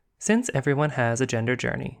Since everyone has a gender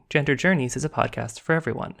journey, Gender Journeys is a podcast for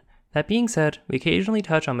everyone. That being said, we occasionally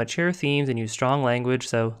touch on mature themes and use strong language,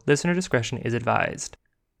 so listener discretion is advised.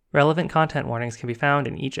 Relevant content warnings can be found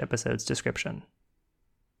in each episode's description.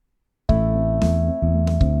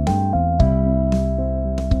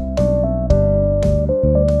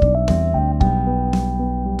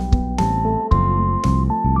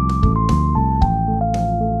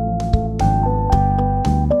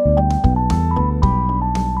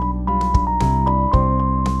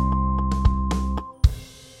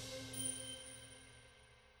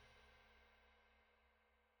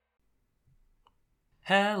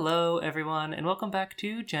 Hello, everyone, and welcome back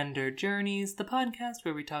to Gender Journeys, the podcast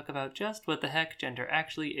where we talk about just what the heck gender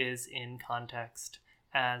actually is in context.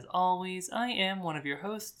 As always, I am one of your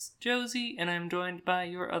hosts, Josie, and I'm joined by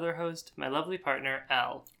your other host, my lovely partner,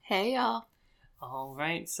 Al. Hey, y'all. All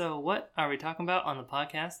right, so what are we talking about on the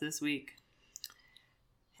podcast this week?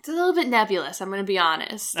 It's a little bit nebulous, I'm going to be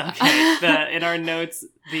honest. Okay, in our notes,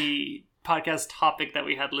 the podcast topic that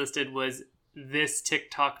we had listed was this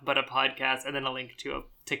TikTok but a podcast, and then a link to a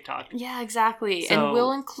TikTok. Yeah, exactly. So, and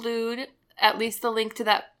we'll include at least the link to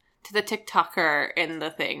the TikToker in the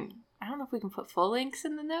thing. I don't know if we can put full links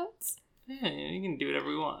in the notes. Yeah, you can do whatever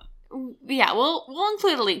we want. Yeah, we'll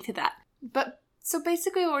include a link to that. But so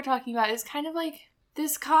basically what we're talking about is kind of like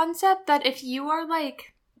this concept that if you are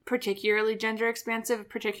like particularly gender expansive,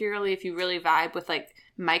 particularly if you really vibe with like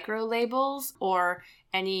micro labels or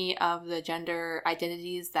any of the gender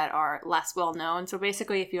identities that are less well known. So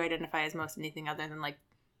basically, if you identify as most anything other than like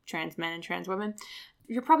trans men and trans women,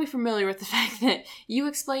 you're probably familiar with the fact that you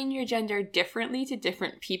explain your gender differently to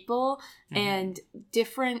different people, and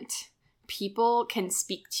different people can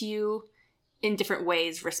speak to you in different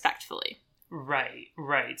ways respectfully. Right.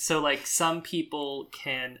 So like some people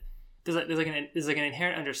can, there's like an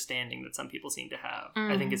inherent understanding that some people seem to have.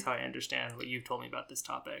 I think is how I understand what you've told me about this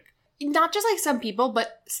topic. Not just like some people,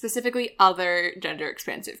 but specifically other gender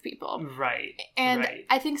expansive people. Right. And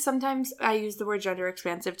I think sometimes I use the word gender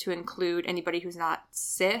expansive to include anybody who's not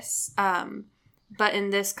cis. But in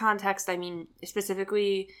this context, I mean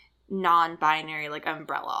specifically non-binary, like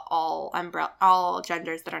umbrella, all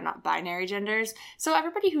genders that are not binary genders. So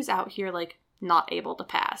everybody who's out here like not able to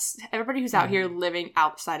pass, everybody who's out here living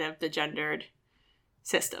outside of the gendered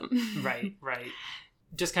system. Right.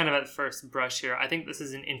 Just kind of at first brush here, I think this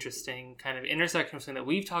is an interesting kind of intersection of something that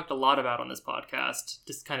we've talked a lot about on this podcast,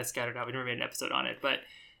 just kind of scattered out. We never made an episode on it, but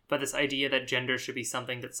this idea that gender should be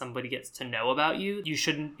something that somebody gets to know about you. You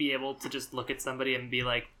shouldn't be able to just look at somebody and be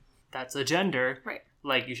like, that's a gender. Right.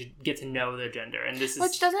 Like, you should get to know their gender. And this is...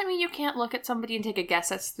 Which doesn't mean you can't look at somebody and take a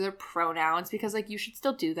guess as to their pronouns, because, like, you should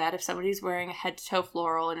still do that. If somebody's wearing a head-to-toe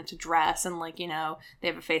floral and it's a dress and, like, you know, they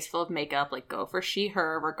have a face full of makeup, like, go for she,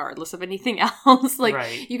 her, regardless of anything else.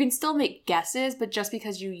 Like, you can still make guesses, but just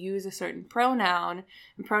because you use a certain pronoun,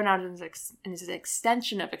 and pronoun is an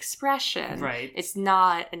extension of expression, it's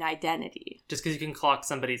not an identity. Just because you can clock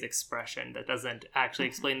somebody's expression, that doesn't actually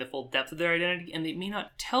explain the full depth of their identity, and they may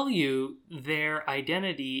not tell you their identity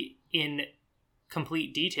in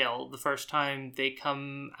complete detail the first time they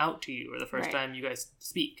come out to you or the first time you guys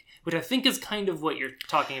speak, which I think is kind of what you're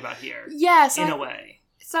talking about here. Yes, in a way.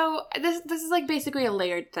 So this is like basically a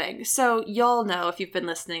layered thing. So y'all know, if you've been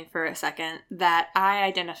listening for a second, that I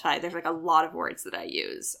identify, there's like a lot of words that I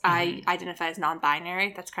use. I identify as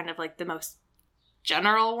non-binary. That's kind of like the most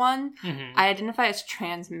general one. I identify as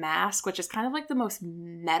trans-masc, which is kind of like the most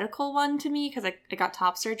medical one to me because I got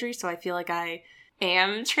top surgery, so I feel like I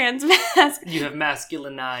am trans-masc. You have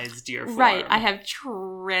masculinized your form. Right. I have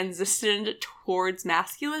transitioned towards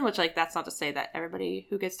masculine, which, like, that's not to say that everybody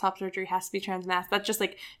who gets top surgery has to be trans-masc. That just,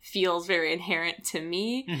 like, feels very inherent to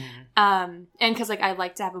me. And because, like, I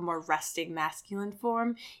like to have a more resting masculine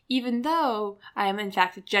form, even though I am, in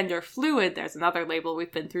fact, gender fluid. There's another label.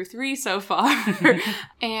 We've been through 3 so far.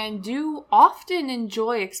 And do often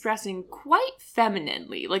enjoy expressing quite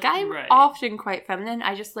femininely. Like, I'm often quite feminine.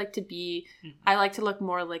 I just like to be... I like to look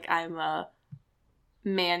more like I'm a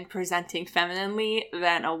man presenting femininely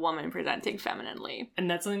than a woman presenting femininely.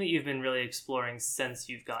 And that's something that you've been really exploring since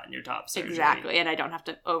you've gotten your top surgery. Exactly, and I don't have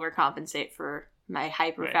to overcompensate for my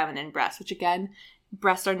hyper-feminine breasts, which again,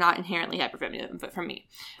 breasts are not inherently hyper-feminine, but for me.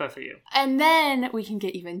 But for you. And then we can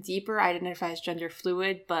get even deeper. I identify as gender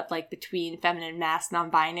fluid, but like between feminine, masc,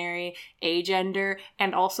 non-binary, agender,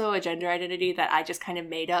 and also a gender identity that I just kind of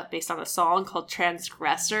made up based on a song called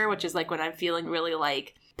Transgressor, which is like when I'm feeling really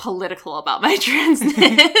like political about my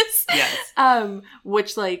transness. Yes.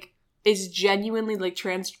 Which like is genuinely like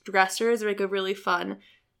transgressors are like a really fun,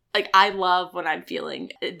 like I love when I'm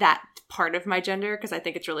feeling that part of my gender because I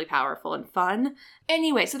think it's really powerful and fun.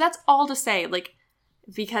 Anyway, so that's all to say, like,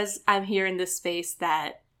 because I'm here in this space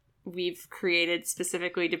that we've created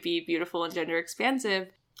specifically to be beautiful and gender expansive,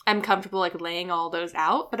 I'm comfortable, like, laying all those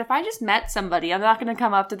out. But if I just met somebody, I'm not going to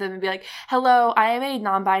come up to them and be like, hello, I am a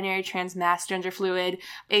non-binary, trans, mask, gender fluid,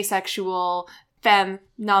 asexual, femme,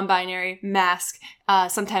 non-binary, mask,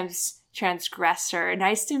 sometimes transgressor.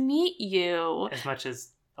 Nice to meet you. As much as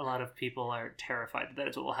a lot of people are terrified that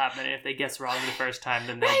is what will happen. And if they guess wrong the first time,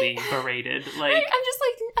 then they'll be berated. Like, I'm just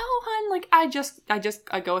like, oh, hun, like,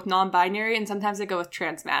 I go with non-binary, and sometimes I go with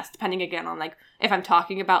trans mask, depending again on, like, if I'm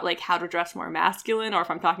talking about, like, how to dress more masculine, or if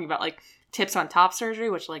I'm talking about, like, tips on top surgery,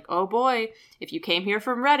 which, like, oh boy, if you came here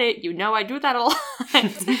from Reddit, you know I do that a lot.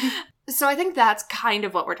 So I think that's kind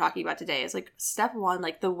of what we're talking about today, is, like, step one,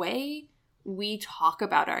 like, the way we talk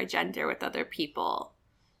about our gender with other people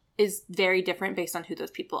is very different based on who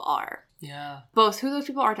those people are. Yeah. Both who those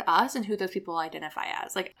people are to us and who those people identify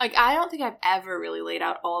as. Like I don't think I've ever really laid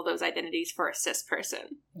out all those identities for a cis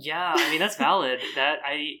person. Yeah, I mean, that's valid.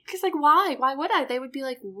 Because, like, why? Why would I? They would be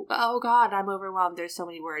like, oh God, I'm overwhelmed. There's so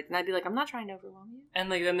many words. And I'd be like, I'm not trying to overwhelm you. And,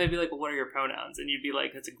 like, then they'd be like, well, what are your pronouns? And you'd be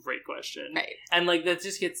like, that's a great question. Right. And, like, that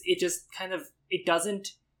just gets, it doesn't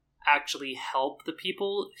actually help the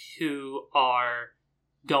people who are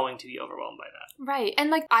going to be overwhelmed by that. Right.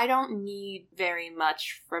 And, like, I don't need very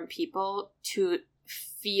much from people to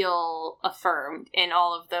feel affirmed in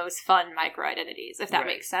all of those fun micro-identities, if that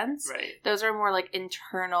makes sense. Right. Those are more, like,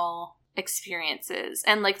 internal experiences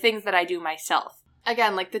and, like, things that I do myself.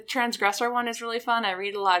 Again, like, the transgressor one is really fun. I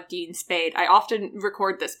read a lot of Dean Spade. I often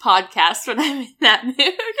record this podcast when I'm in that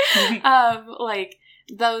mood. Like,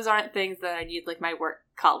 those aren't things that I need, like, my work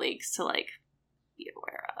colleagues to, like, be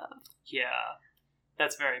aware of. Yeah.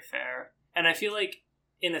 That's very fair. And I feel like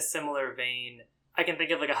in a similar vein, I can think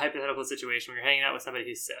of, like, a hypothetical situation where you're hanging out with somebody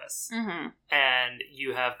who's cis, and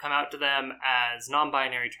you have come out to them as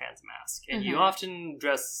non-binary trans mask, and you often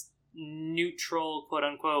dress neutral, quote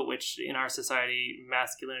unquote, which in our society,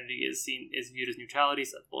 masculinity is viewed as neutrality,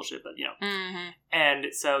 so that's bullshit, but, you know. And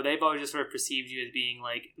so they've always just sort of perceived you as being,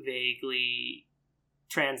 like, vaguely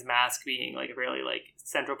trans mask, being, like, a really, like,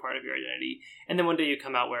 central part of your identity. And then one day you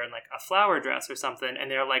come out wearing, like, a flower dress or something,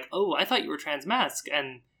 and they're like, oh, I thought you were trans mask.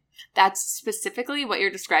 And that's specifically what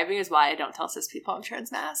you're describing is why I don't tell cis people I'm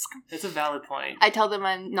trans mask. That's a valid point. I tell them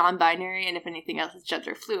I'm non-binary, and if anything else, it's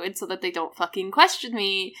gender fluid, so that they don't fucking question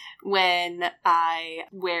me when I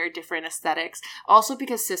wear different aesthetics. Also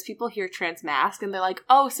because cis people hear trans mask, and they're like,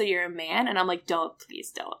 oh, so you're a man? And I'm like,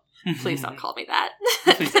 please don't. Please don't call me that.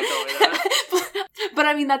 Please don't call me that. But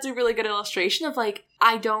I mean, that's a really good illustration of, like,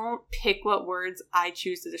 I don't pick what words I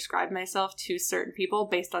choose to describe myself to certain people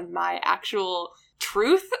based on my actual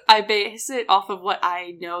truth. I base it off of what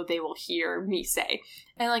I know they will hear me say.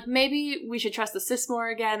 And, like, maybe we should trust the cis more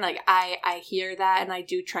again. Like, I hear that, and I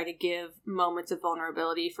do try to give moments of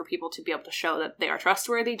vulnerability for people to be able to show that they are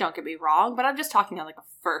trustworthy. Don't get me wrong, but I'm just talking on, like,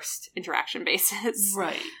 a first interaction basis.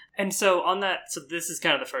 Right. And so on that, so this is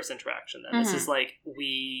kind of the first interaction then. This is like,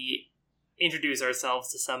 we introduce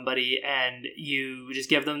ourselves to somebody and you just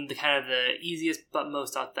give them the kind of the easiest but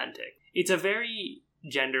most authentic. It's a very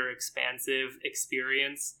gender expansive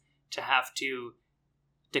experience to have to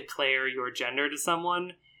declare your gender to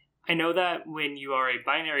someone. I know that when you are a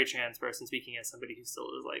binary trans person, speaking as somebody who still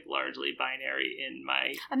is, like, largely binary in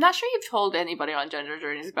my... I'm not sure you've told anybody on Gender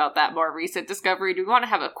Journeys about that more recent discovery. Do we want to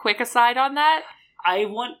have a quick aside on that? I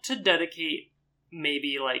want to dedicate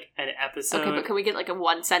maybe, like, an episode. Okay, but can we get, like, a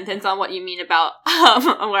one sentence on what you mean about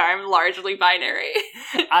where I'm largely binary?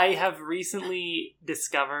 I have recently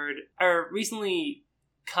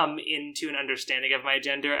come into an understanding of my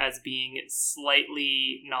gender as being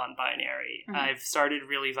slightly non-binary. I've started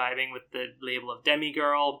really vibing with the label of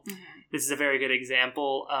demigirl. This is a very good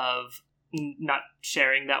example of not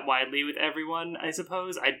sharing that widely with everyone, I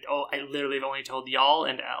suppose. I literally have only told y'all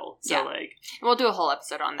and Elle. So, yeah. Like... We'll do a whole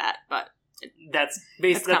episode on that, but... That's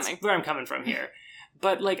where I'm coming from here.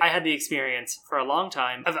 But, like, I had the experience for a long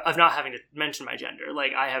time of not having to mention my gender.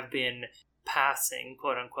 Like, I have been passing,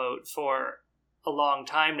 quote unquote, for a long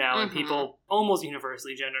time now, and people almost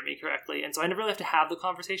universally gender me correctly. And so I never really have to have the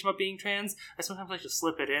conversation about being trans. I sometimes like to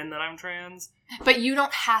slip it in that I'm trans. But you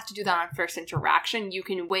don't have to do that on first interaction. You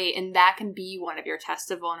can wait, and that can be one of your tests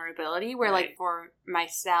of vulnerability, where, like, for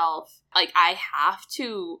myself, like, I have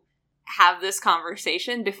to have this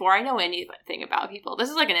conversation before I know anything about people. This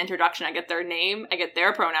is like an introduction. I get their name, I get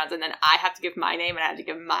their pronouns, and then I have to give my name and I have to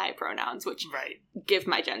give my pronouns, which give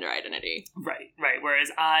my gender identity. Right. Whereas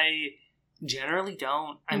I generally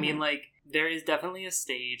don't. I mean, like, there is definitely a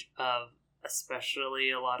stage of,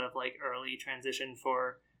 especially a lot of, like, early transition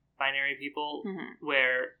for non-binary people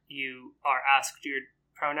where you are asked your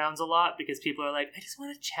pronouns a lot because people are like, I just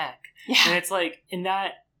want to check. Yeah. And it's like, and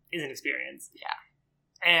that is an experience.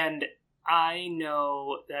 Yeah. And I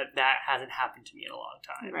know that hasn't happened to me in a long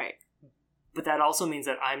time. Right. But that also means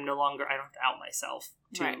that I don't have to out myself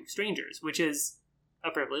to right. strangers, which is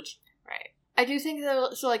a privilege. Right. I do think though,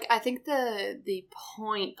 so like, I think the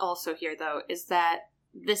point also here though is that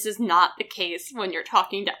this is not the case when you're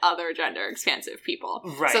talking to other gender expansive people.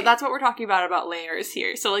 Right. So that's what we're talking about layers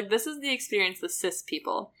here. So like, this is the experience with cis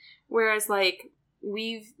people. Whereas like,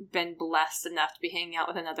 we've been blessed enough to be hanging out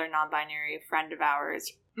with another non-binary friend of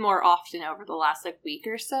ours more often over the last like week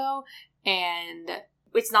or so. And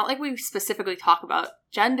it's not like we specifically talk about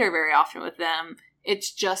gender very often with them.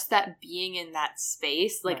 It's just that being in that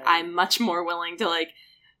space, like, right. I'm much more willing to like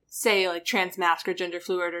say like transmasc or gender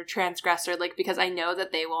fluid or transgressor, like, because I know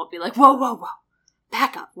that they won't be like, whoa,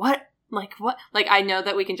 back up, what? Like, what? Like, I know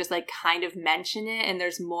that we can just, like, kind of mention it, and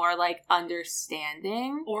there's more, like,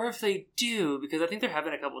 understanding. Or if they do, because I think there have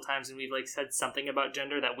been a couple of times when we've, like, said something about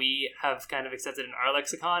gender that we have kind of accepted in our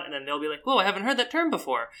lexicon, and then they'll be like, whoa, I haven't heard that term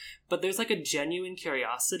before. But there's, like, a genuine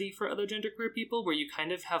curiosity for other genderqueer people where you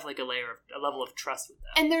kind of have, like, a level of trust with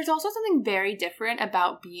them. And there's also something very different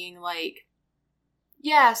about being, like,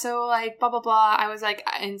 yeah, so, like, blah, blah, blah, I was, like,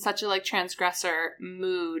 in such a, like, transgressor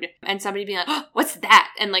mood, and somebody being like, oh, what's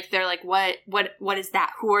that? And, like, they're like, what is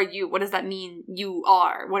that? Who are you? What does that mean you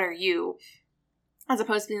are? What are you? As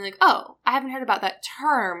opposed to being like, oh, I haven't heard about that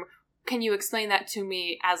term. Can you explain that to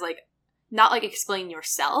me as, like, not, like, explain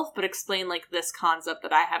yourself, but explain, like, this concept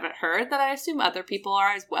that I haven't heard, that I assume other people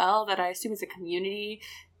are as well, that I assume is a community,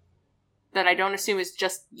 that I don't assume is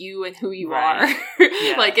just you and who you right. are.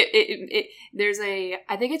 Yeah. Like, there's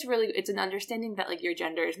I think it's an understanding that, like, your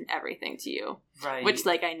gender isn't everything to you. Right. Which,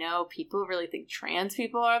 like, I know people really think trans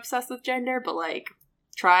people are obsessed with gender, but, like,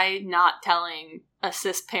 try not telling a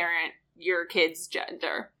cis parent your kid's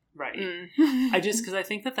gender. Right. Because I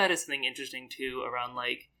think that is something interesting, too, around,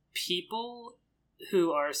 like, people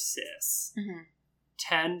who are cis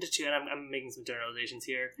tend to, and I'm making some generalizations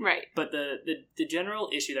here, right? But the general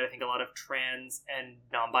issue that I think a lot of trans and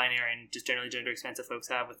non-binary and just generally gender expansive folks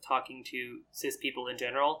have with talking to cis people in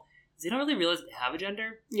general is they don't really realize they have a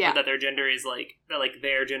gender. Yeah, or that their gender is like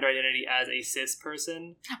their gender identity as a cis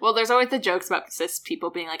person. Well, there's always the jokes about cis people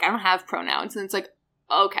being like, I don't have pronouns, and it's like,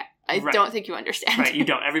 okay, I right. don't think you understand. Right, you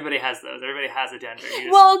don't. Everybody has those. Everybody has a gender.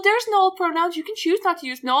 Well, there's null pronouns. You can choose not to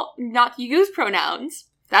use pronouns.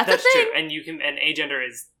 That's a thing. True. And and agender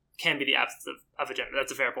can be the absence of a gender.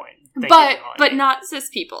 That's a fair point. But not cis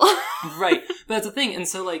people. Right. But that's the thing. And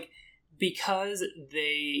so, like, because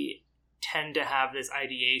they tend to have this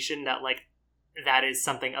ideation that, like, that is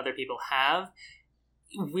something other people have,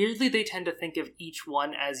 weirdly they tend to think of each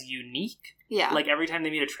one as unique. Yeah. Like, every time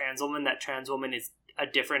they meet a trans woman, that trans woman is a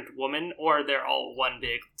different woman, or they're all one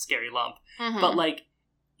big scary lump. But, like,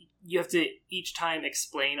 you have to each time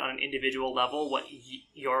explain on an individual level what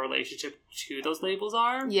your relationship to those labels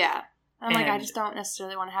are. Yeah. I'm like, I just don't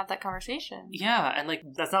necessarily want to have that conversation. Yeah, and, like,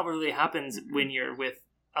 that's not what really happens when you're with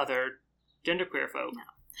other genderqueer folk. No.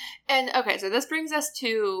 And, okay, so this brings us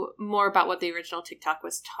to more about what the original TikTok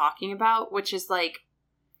was talking about, which is, like,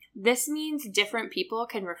 this means different people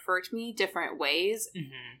can refer to me different ways,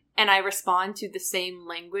 and I respond to the same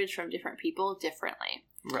language from different people differently.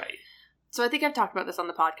 Right. So I think I've talked about this on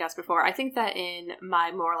the podcast before. I think that in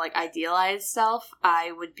my more, like, idealized self,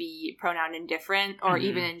 I would be pronoun indifferent or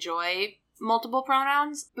even enjoy multiple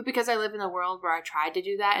pronouns. But because I live in a world where I tried to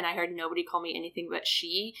do that and I heard nobody call me anything but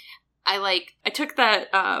she, I took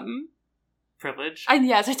that, privilege?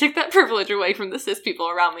 I took that privilege away from the cis people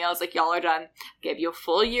around me. I was like, y'all are done. I gave you a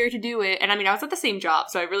full year to do it. And I mean, I was at the same job,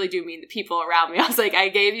 so I really do mean the people around me. I was like, I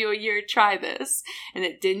gave you a year to try this, and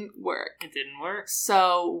it didn't work. It didn't work.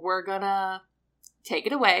 So we're gonna take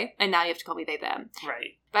it away, and now you have to call me they, them.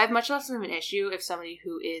 Right. But I have much less of an issue if somebody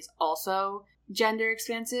who is also gender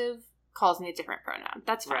expansive calls me a different pronoun.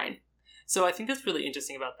 That's fine. Right. So I think that's really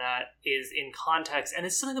interesting about that is in context, and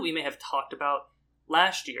it's something that we may have talked about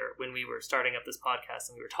last year when we were starting up this podcast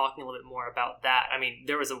and we were talking a little bit more about that. I mean,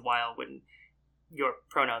 there was a while when your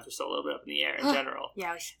pronouns were still a little bit up in the air in general.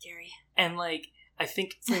 Yeah, it was scary. And, like, I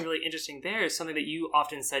think something really interesting there is something that you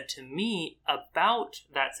often said to me about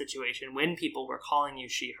that situation when people were calling you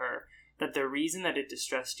she, her, that the reason that it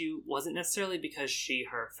distressed you wasn't necessarily because she,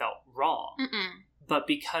 her felt wrong. But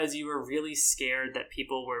because you were really scared that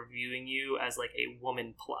people were viewing you as, like, a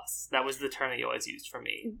woman plus. That was the term that you always used for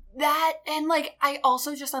me. That, and, like, I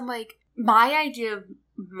also just, I'm like, my idea of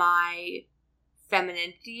my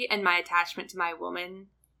femininity and my attachment to my womanhood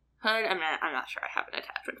I'm not sure I have an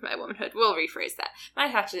attachment to my womanhood. We'll rephrase that. My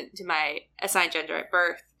attachment to my assigned gender at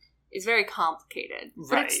birth is very complicated.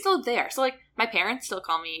 But it's still there. So, like, my parents still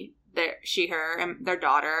call me she, her, and their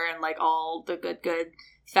daughter, and, like, all the good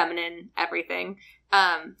feminine everything.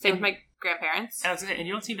 Same with my grandparents. And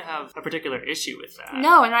you don't seem to have a particular issue with that.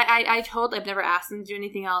 No, and I've never asked them to do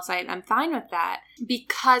anything else. I'm fine with that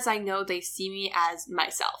because I know they see me as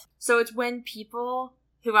myself. So it's when people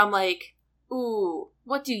who I'm like, ooh,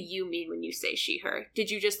 what do you mean when you say she, her?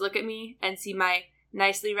 Did you just look at me and see my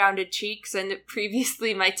nicely rounded cheeks and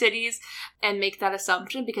previously my titties and make that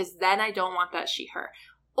assumption? Because then I don't want that she, her.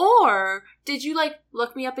 Or did you, like,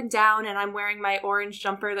 look me up and down and I'm wearing my orange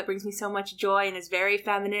jumper that brings me so much joy and is very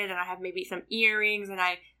feminine and I have maybe some earrings and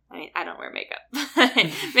I don't wear makeup.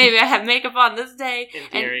 Maybe I have makeup on this day. In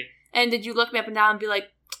theory. And did you look me up and down and be like,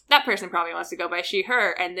 that person probably wants to go by she,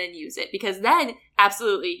 her, and then use it? Because then,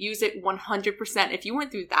 absolutely, use it 100%. If you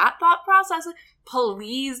went through that thought process,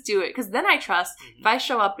 please do it. Because then I trust if I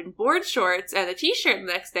show up in board shorts and a t-shirt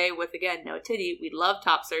the next day with, again, no titty, we love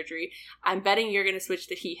top surgery, I'm betting you're going to switch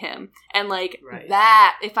to he, him. And, like,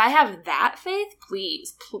 that, if I have that faith,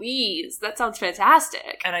 please, that sounds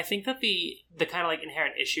fantastic. And I think that the kind of, like,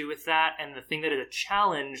 inherent issue with that, and the thing that is a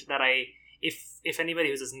challenge that if anybody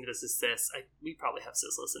who's listening to this is cis, we probably have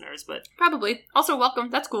cis listeners, but... Probably. Also, welcome.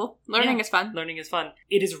 That's cool. Learning is fun. Learning is fun.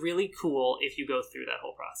 It is really cool if you go through that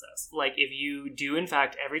whole process. Like, if you do, in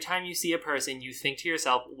fact, every time you see a person, you think to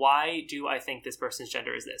yourself, why do I think this person's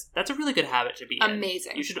gender is this? That's a really good habit to be in.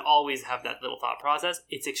 Amazing. You should always have that little thought process.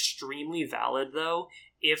 It's extremely valid, though,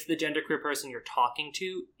 if the genderqueer person you're talking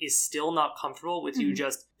to is still not comfortable with you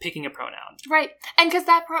just picking a pronoun. Right. And because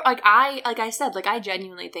that, I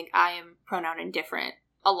genuinely think I am pronoun indifferent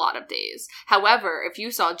a lot of days. However, if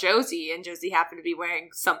you saw Josie, and Josie happened to be wearing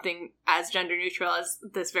something as gender neutral as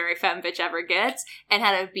this very femme bitch ever gets, and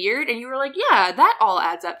had a beard, and you were like, yeah, that all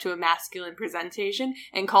adds up to a masculine presentation,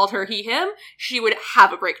 and called her he, him, she would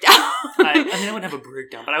have a breakdown. I wouldn't have a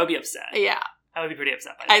breakdown, but I would be upset. Yeah. I would be pretty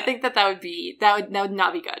upset by that. I think that would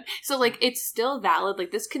not be good. So, like, it's still valid.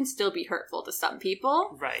 Like, this can still be hurtful to some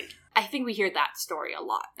people. Right. I think we hear that story a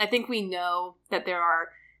lot. I think we know that there are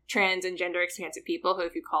trans and gender expansive people who,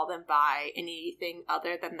 if you call them by anything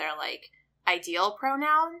other than their, like, ideal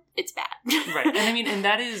pronoun, it's bad. Right. And I mean, and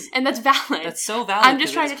that's valid. That's so valid. I'm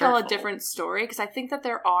just trying to tell a different story, because I think that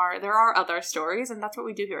there are other stories, and that's what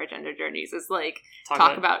we do here at Gender Journeys, is, like,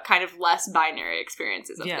 talk about kind of less binary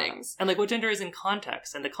experiences of things. And, like, what gender is in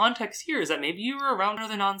context. And the context here is that maybe you were around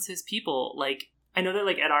other non-cis people. Like, I know that,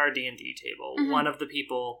 like, at our D&D table, one of the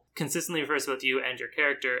people consistently refers to both you and your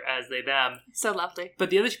character as they, them. So lovely. But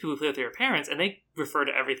the other two people play with your parents, and they refer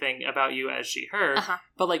to everything about you as she, her.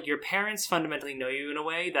 But, like, your parents fundamentally know you in a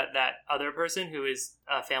way that other person who is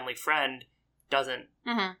a family friend doesn't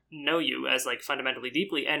know you as, like, fundamentally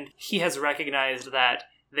deeply. And he has recognized that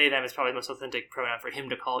they, them is probably the most authentic pronoun for him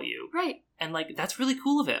to call you. Right. And, like, that's really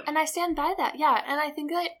cool of him. And I stand by that, yeah. And I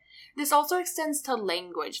think that this also extends to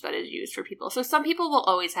language that is used for people. So some people will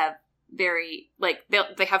always have very, like,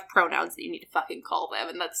 they have pronouns that you need to fucking call them,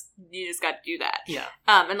 and you just got to do that. Yeah.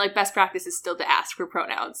 And, like, best practice is still to ask for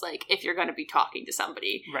pronouns, like, if you're going to be talking to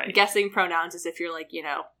somebody. Right. Guessing pronouns is if you're, like, you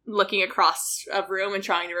know, looking across a room and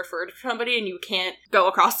trying to refer to somebody, and you can't go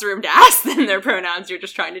across the room to ask them their pronouns, you're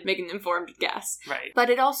just trying to make an informed guess. Right. But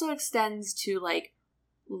it also extends to, like,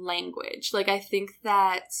 language. Like, I think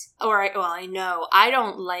that, I know I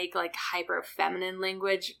don't like hyper feminine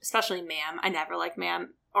language, especially ma'am. I never like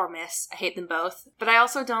ma'am or miss. I hate them both. But I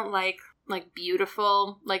also don't like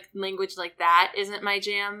beautiful, like, language like that isn't my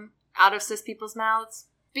jam out of cis people's mouths.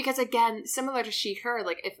 Because, again, similar to she, her,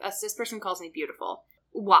 like, if a cis person calls me beautiful,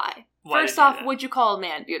 why? First off, would you call a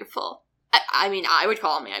man beautiful? I mean, I would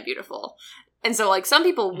call a man beautiful. And so, like, some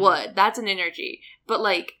people would. That's an energy. But,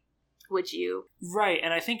 like, would you? Right,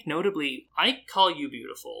 and I think notably, I call you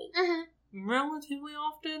beautiful relatively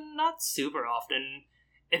often, not super often.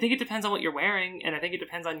 I think it depends on what you're wearing, and I think it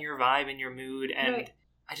depends on your vibe and your mood, and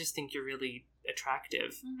I just think you're really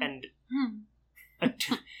attractive. And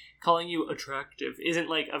calling you attractive isn't,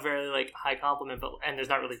 like, a very, like, high compliment, and there's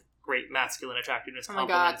not really great masculine attractiveness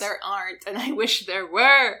compliments. Oh my god, there aren't, and I wish there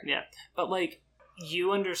were! Yeah, but, like,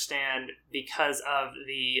 you understand, because of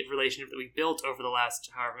the relationship that we've built over the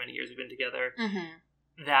last however many years we've been together,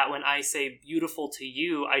 that when I say beautiful to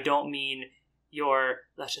you, I don't mean your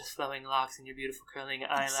luscious flowing locks and your beautiful curling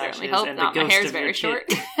eyelashes and the ghost of your short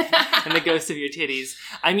and the ghost of your titties.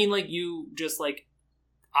 I mean, like, you just, like,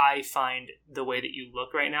 I find the way that you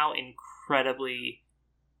look right now incredibly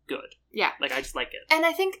good. Yeah. Like, I just like it. And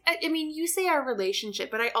I think, I mean, you say our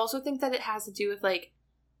relationship, but I also think that it has to do with, like,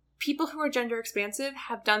 people who are gender expansive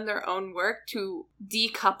have done their own work to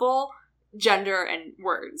decouple gender and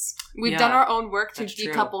words. We've done our own work to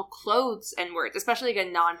decouple clothes and words, especially,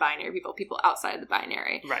 again, non-binary people outside of the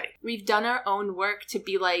binary. Right. We've done our own work to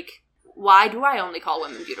be like, why do I only call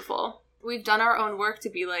women beautiful? We've done our own work to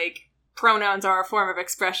be like, pronouns are a form of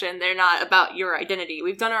expression. They're not about your identity.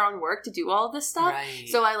 We've done our own work to do all of this stuff. Right.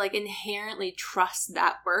 So I like inherently trust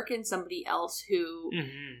that work in somebody else who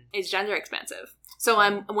is gender expansive.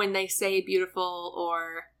 So when they say beautiful,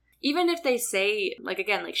 or even if they say, like,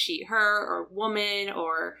 again, like she, her, or woman,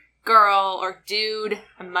 or girl, or dude,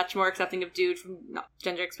 I'm much more accepting of dude from not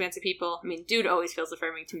gender expansive people. I mean, dude always feels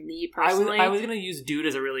affirming to me personally. I was going to use dude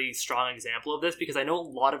as a really strong example of this, because I know a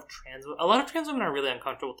lot of trans women are really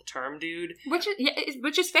uncomfortable with the term dude. Which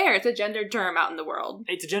is fair. It's a gendered term out in the world.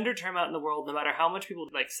 It's a gendered term out in the world, no matter how much people,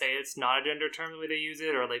 like, say it's not a gender term the way they use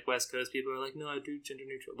it, or, like, West Coast people are like, no, I do gender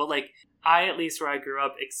neutral. But, like, I, at least where I grew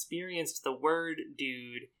up, experienced the word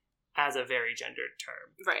dude as a very gendered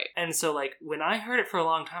term. Right. And so, like, when I heard it for a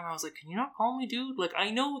long time, I was like, can you not call me dude? Like,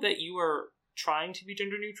 I know that you are trying to be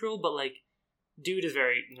gender neutral, but, like, dude is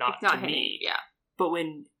very not to me. Yeah. But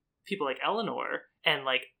when people like Eleanor and,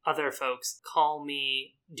 like, other folks call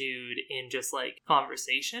me dude in just, like,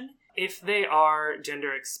 conversation, if they are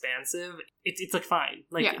gender expansive, it's like, fine.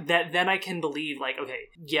 Like, then I can believe, like, okay,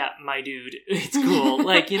 yeah, my dude, it's cool.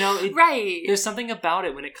 Like, you know, right. There's something about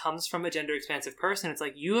it when it comes from a gender expansive person. It's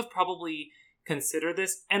like, you have probably considered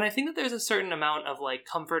this. And I think that there's a certain amount of, like,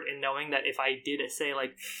 comfort in knowing that if I did say,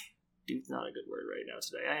 like, dude's not a good word right now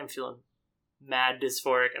today, I am feeling mad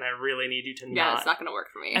dysphoric and I really need you to not. Yeah, it's not going to work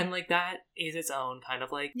for me. And, like, that is its own kind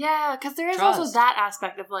of, like, yeah, because there is trust. Also that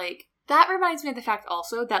aspect of, like, that reminds me of the fact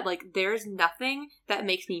also that, like, there's nothing that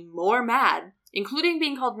makes me more mad, including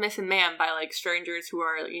being called Miss and Ma'am by, like, strangers who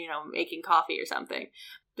are, you know, making coffee or something.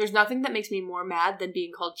 There's nothing that makes me more mad than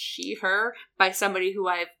being called she, her by somebody who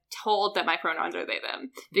I've told that my pronouns are they,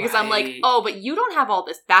 them. Because I'm like, oh, but you don't have all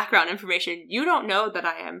this background information. You don't know that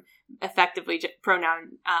I am effectively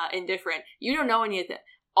pronoun indifferent. You don't know any of that.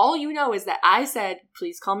 All you know is that I said,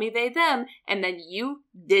 please call me they, them, and then you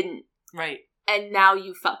didn't. Right. And now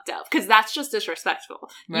you fucked up, because that's just disrespectful.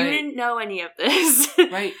 Right. You didn't know any of this.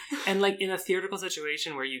 Right. And, like, in a theoretical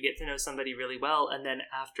situation where you get to know somebody really well, and then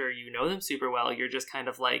after you know them super well, you're just kind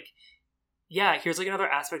of like, yeah, here's, like, another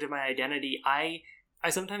aspect of my identity. I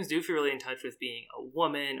sometimes do feel really in touch with being a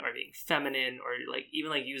woman, or being feminine, or, like,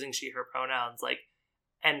 even, like, using she, her pronouns, like,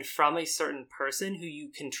 and from a certain person who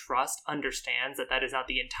you can trust understands that that is not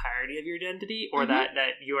the entirety of your identity, or that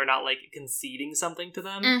you are not, like, conceding something to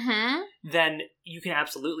them, then you can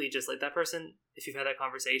absolutely just, like, that person, if you've had that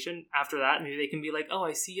conversation, after that, maybe they can be like, oh,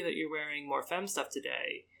 I see that you're wearing more femme stuff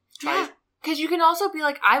today. Because you can also be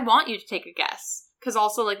like, I want you to take a guess. Because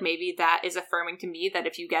also, like, maybe that is affirming to me that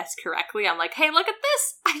if you guess correctly, I'm like, hey, look at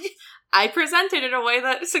this! I presented in a way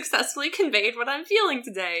that successfully conveyed what I'm feeling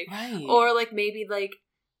today. Right. Or, like, maybe, like,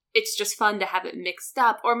 it's just fun to have it mixed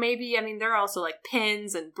up. Or maybe, I mean, there are also, like,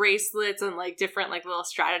 pins and bracelets and, like, different, like, little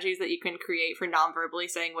strategies that you can create for non-verbally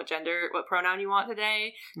saying what pronoun you want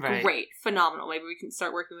today. Right. Great. Phenomenal. Maybe we can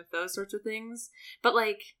start working with those sorts of things. But,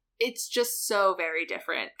 like, it's just so very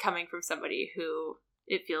different coming from somebody who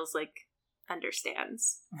it feels like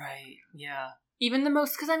understands. Right. Yeah. Even the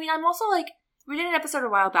most, because, I mean, I'm also, like, we did an episode a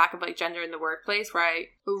while back of, like, gender in the workplace where I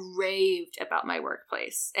raved about my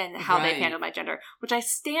workplace and how they handled my gender, which I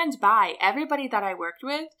stand by. Everybody that I worked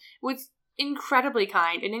with was incredibly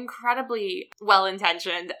kind and incredibly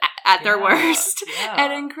well-intentioned at their worst,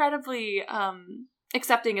 and incredibly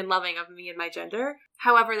accepting and loving of me and my gender.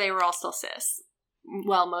 However, they were all still cis.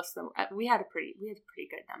 Well, most of them, we had a pretty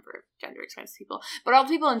good number of gender expansive people, but all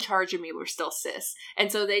the people in charge of me were still cis,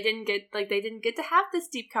 and so they didn't get to have this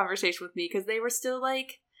deep conversation with me because they were still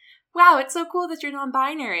like, wow, it's so cool that you're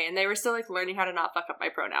non-binary, and they were still, like, learning how to not fuck up my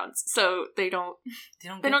pronouns, so they don't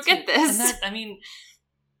get this. And that, I mean,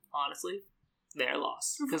 honestly, their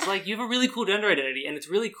loss, because, like, you have a really cool gender identity, and it's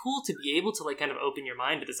really cool to be able to, like, kind of open your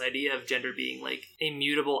mind to this idea of gender being, like, a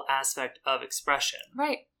mutable aspect of expression,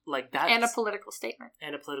 right? Like, that's... And a political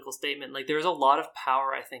statement. Like, there's a lot of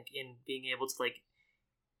power, I think, in being able to, like,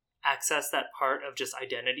 access that part of just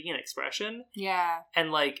identity and expression. Yeah.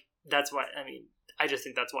 And, like, that's why, I mean, I just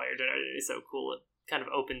think that's why your gender identity is so cool. It kind of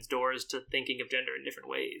opens doors to thinking of gender in different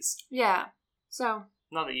ways. Yeah. So...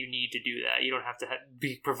 Not that you need to do that. You don't have to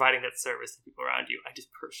be providing that service to people around you. I just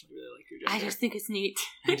personally really like your gender. I just think it's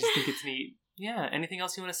neat. Yeah. Anything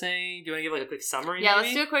else you want to say? Do you want to give, like, a quick summary? Yeah, maybe?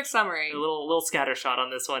 Let's do a quick summary. A little scattershot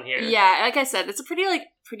on this one here. Yeah, like I said, it's a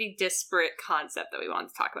pretty disparate concept that we wanted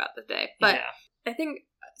to talk about today. But I think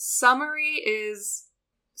summary is,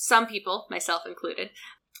 some people, myself included,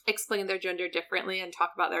 explain their gender differently and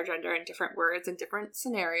talk about their gender in different words and different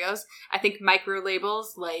scenarios. I think micro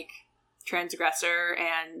labels like transgressor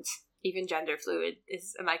and even gender fluid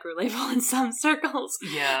is a micro label in some circles.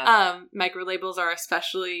 Yeah. Micro labels are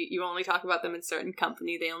especially, you only talk about them in certain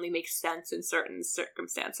company. They only make sense in certain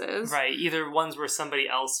circumstances. Right. Either ones where somebody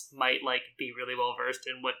else might like be really well versed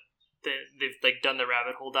in what they've like done the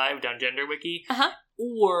rabbit hole dive down Gender Wiki,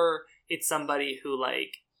 or it's somebody who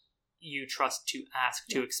like you trust to ask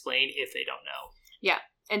to explain if they don't know. Yeah.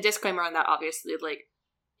 And disclaimer on that, obviously, like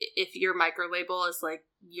if your micro label is like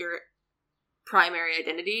your primary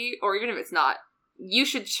identity, or even if it's not, you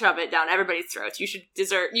should shove it down everybody's throats.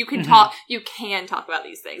 You can talk about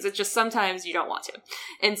these things. It's just sometimes you don't want to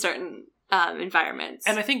in certain environments.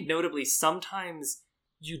 And I think notably sometimes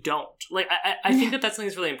you don't. Like I think that's something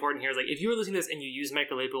that's really important here is like if you are listening to this and you use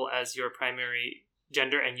microlabel as your primary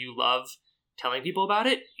gender and you love telling people about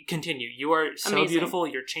it, continue. You are so amazing. Beautiful.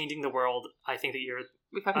 You're changing the world. I think that you're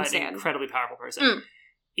an incredibly powerful person.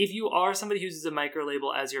 If you are somebody who uses a micro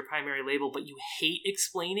label as your primary label, but you hate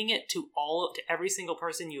explaining it to every single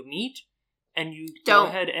person you meet, and you go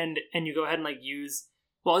ahead and like use.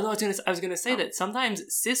 Well, no, I was gonna say that sometimes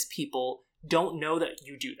cis people don't know that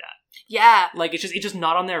you do that. Yeah, like it's just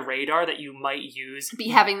not on their radar that you might be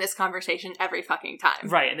having this conversation every fucking time,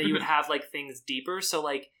 right? And that you would have like things deeper. So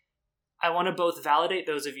like, I want to both validate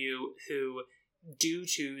those of you who do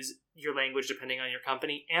choose your language depending on your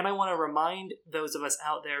company, and I want to remind those of us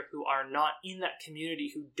out there who are not in that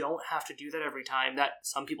community who don't have to do that every time that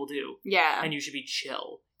some people do. Yeah. And you should be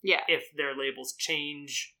chill. Yeah. If their labels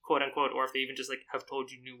change, quote unquote, or if they even just like have told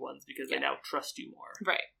you new ones because they now trust you more.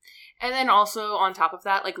 Right. And then also on top of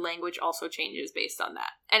that, like language also changes based on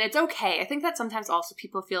that. And it's okay. I think that sometimes also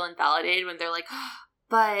people feel invalidated when they're like,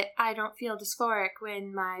 but I don't feel dysphoric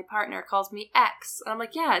when my partner calls me X. And I'm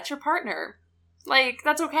like, yeah, it's your partner. Like,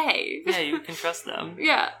 that's okay. Yeah, you can trust them.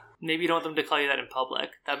 Yeah. Maybe you don't want them to call you that in public.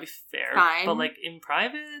 That'd be fair. Fine. But, like, in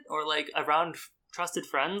private or, like, around trusted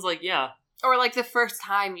friends, like, yeah. Or, like, the first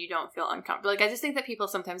time you don't feel uncomfortable. Like, I just think that people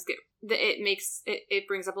sometimes it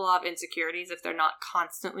brings up a lot of insecurities if they're not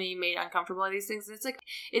constantly made uncomfortable by these things. And it's like,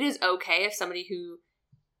 it is okay if somebody who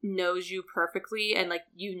knows you perfectly and, like,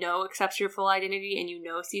 accepts your full identity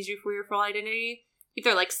and sees you for your full identity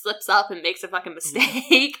either, like, slips up and makes a fucking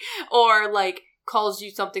mistake or, like, calls you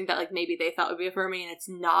something that, like, maybe they thought would be affirming and it's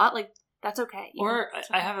not, like, that's okay.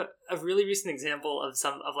 I have a really recent example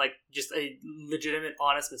of like, just a legitimate,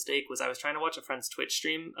 honest mistake was I was trying to watch a friend's Twitch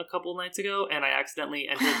stream a couple nights ago, and I accidentally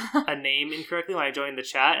entered a name incorrectly when I joined the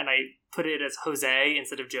chat, and I put it as Jose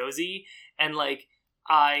instead of Josie, and, like,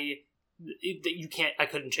 I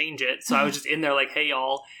couldn't change it, so I was just in there like, hey,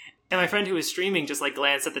 y'all. And my friend who was streaming just, like,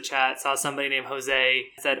 glanced at the chat, saw somebody named Jose,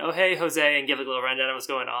 said, oh, hey, Jose, and gave a little rundown of what's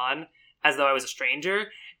going on, as though I was a stranger.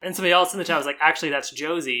 And somebody else in the chat was like, actually, that's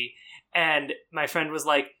Josie. And my friend was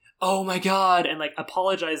like, oh my god, and, like,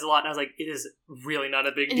 apologized a lot. And I was like, it is really not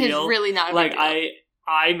a big deal. It is really not a big deal. Like,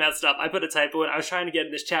 I messed up. I put a typo in. I was trying to get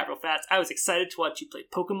in this chat real fast. I was excited to watch you play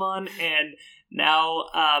Pokemon, and now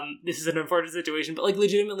this is an unfortunate situation. But, like,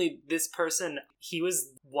 legitimately, this person, he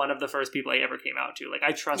was one of the first people I ever came out to. Like,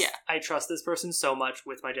 I trust this person so much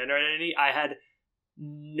with my gender identity. I had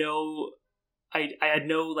no,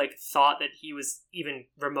 like, thought that he was even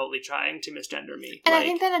remotely trying to misgender me. And like, I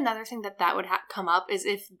think that another thing that would come up is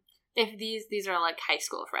if these are, like, high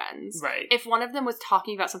school friends. Right. If one of them was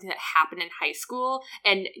talking about something that happened in high school,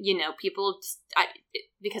 and, people,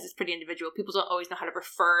 because it's pretty individual, people don't always know how to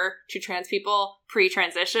refer to trans people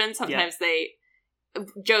pre-transition. Sometimes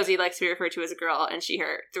Josie likes to be referred to as a girl, and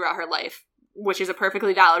her throughout her life, which is a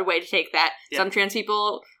perfectly valid way to take that. Yep. Some trans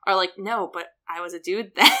people are like, no, but I was a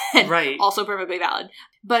dude then. Right. Also perfectly valid.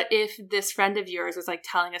 But if this friend of yours was, like,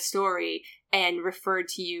 telling a story and referred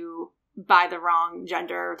to you by the wrong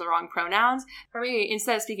gender or the wrong pronouns, or maybe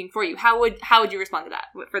instead of speaking for you, how would you respond to that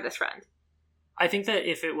for this friend? I think that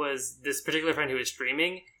if it was this particular friend who was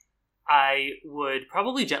streaming, I would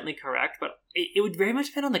probably gently correct, but it would very much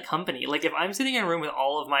depend on the company. Like, if I'm sitting in a room with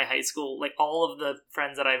all of my high school, like, all of the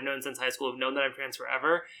friends that I've known since high school have known that I'm trans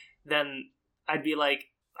forever, then I'd be like,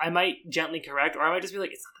 I might gently correct, or I might just be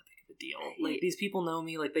like, it's not that big of a deal. Like, these people know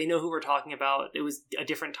me, like, they know who we're talking about. It was a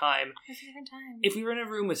different time. It's a different time. If we were in a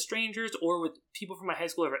room with strangers or with people from my high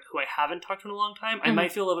school who I haven't talked to in a long time, I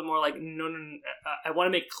might feel a little bit more like, no, I want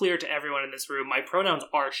to make clear to everyone in this room, my pronouns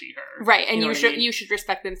are she, her. Right, and you should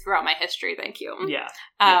respect them throughout my history, thank you. Yeah.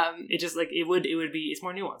 It just, like, it would be, it's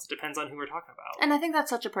more nuanced. It depends on who we're talking about. And I think that's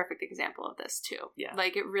such a perfect example of this, too. Yeah.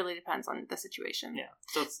 Like, it really depends on the situation. Yeah.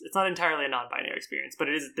 So it's not entirely a non-binary experience, but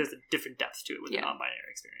there's a different depth to it with a non-binary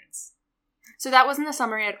experience. So that wasn't a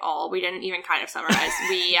summary at all. We didn't even kind of summarize.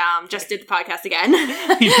 We just did the podcast again,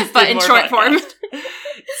 but in short form.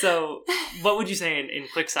 So, what would you say in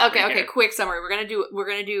quick summary? Okay, quick summary. We're gonna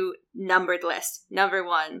do numbered list. Number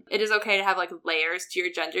 1, it is okay to have like layers to your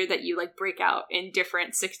gender that you like break out in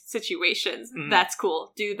different situations. Mm-hmm. That's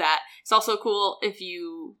cool. Do that. It's also cool if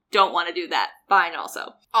you don't want to do that. Fine.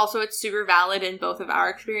 Also, it's super valid in both of our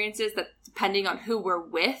experiences that depending on who we're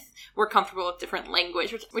with, we're comfortable with different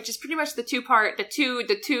language, which is pretty much the two pow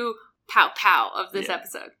of this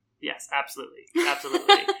episode. Yes, absolutely.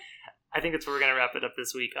 I think that's where we're going to wrap it up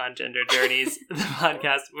this week on Gender Journeys, the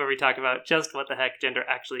podcast where we talk about just what the heck gender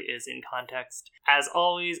actually is in context. As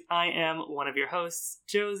always, I am one of your hosts,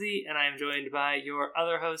 Josie, and I am joined by your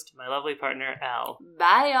other host, my lovely partner, Al.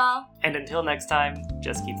 Bye, y'all. And until next time,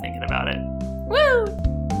 just keep thinking about it. Woo!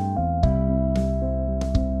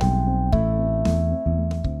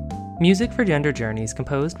 Music for Gender Journeys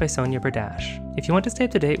composed by Sonia Berdash. If you want to stay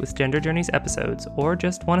up to date with Gender Journeys episodes, or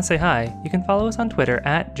just want to say hi, you can follow us on Twitter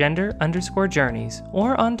at gender_journeys,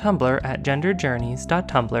 or on Tumblr at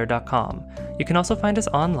genderjourneys.tumblr.com. You can also find us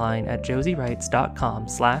online at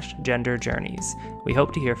josiewrites.com/genderjourneys. We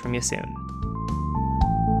hope to hear from you soon.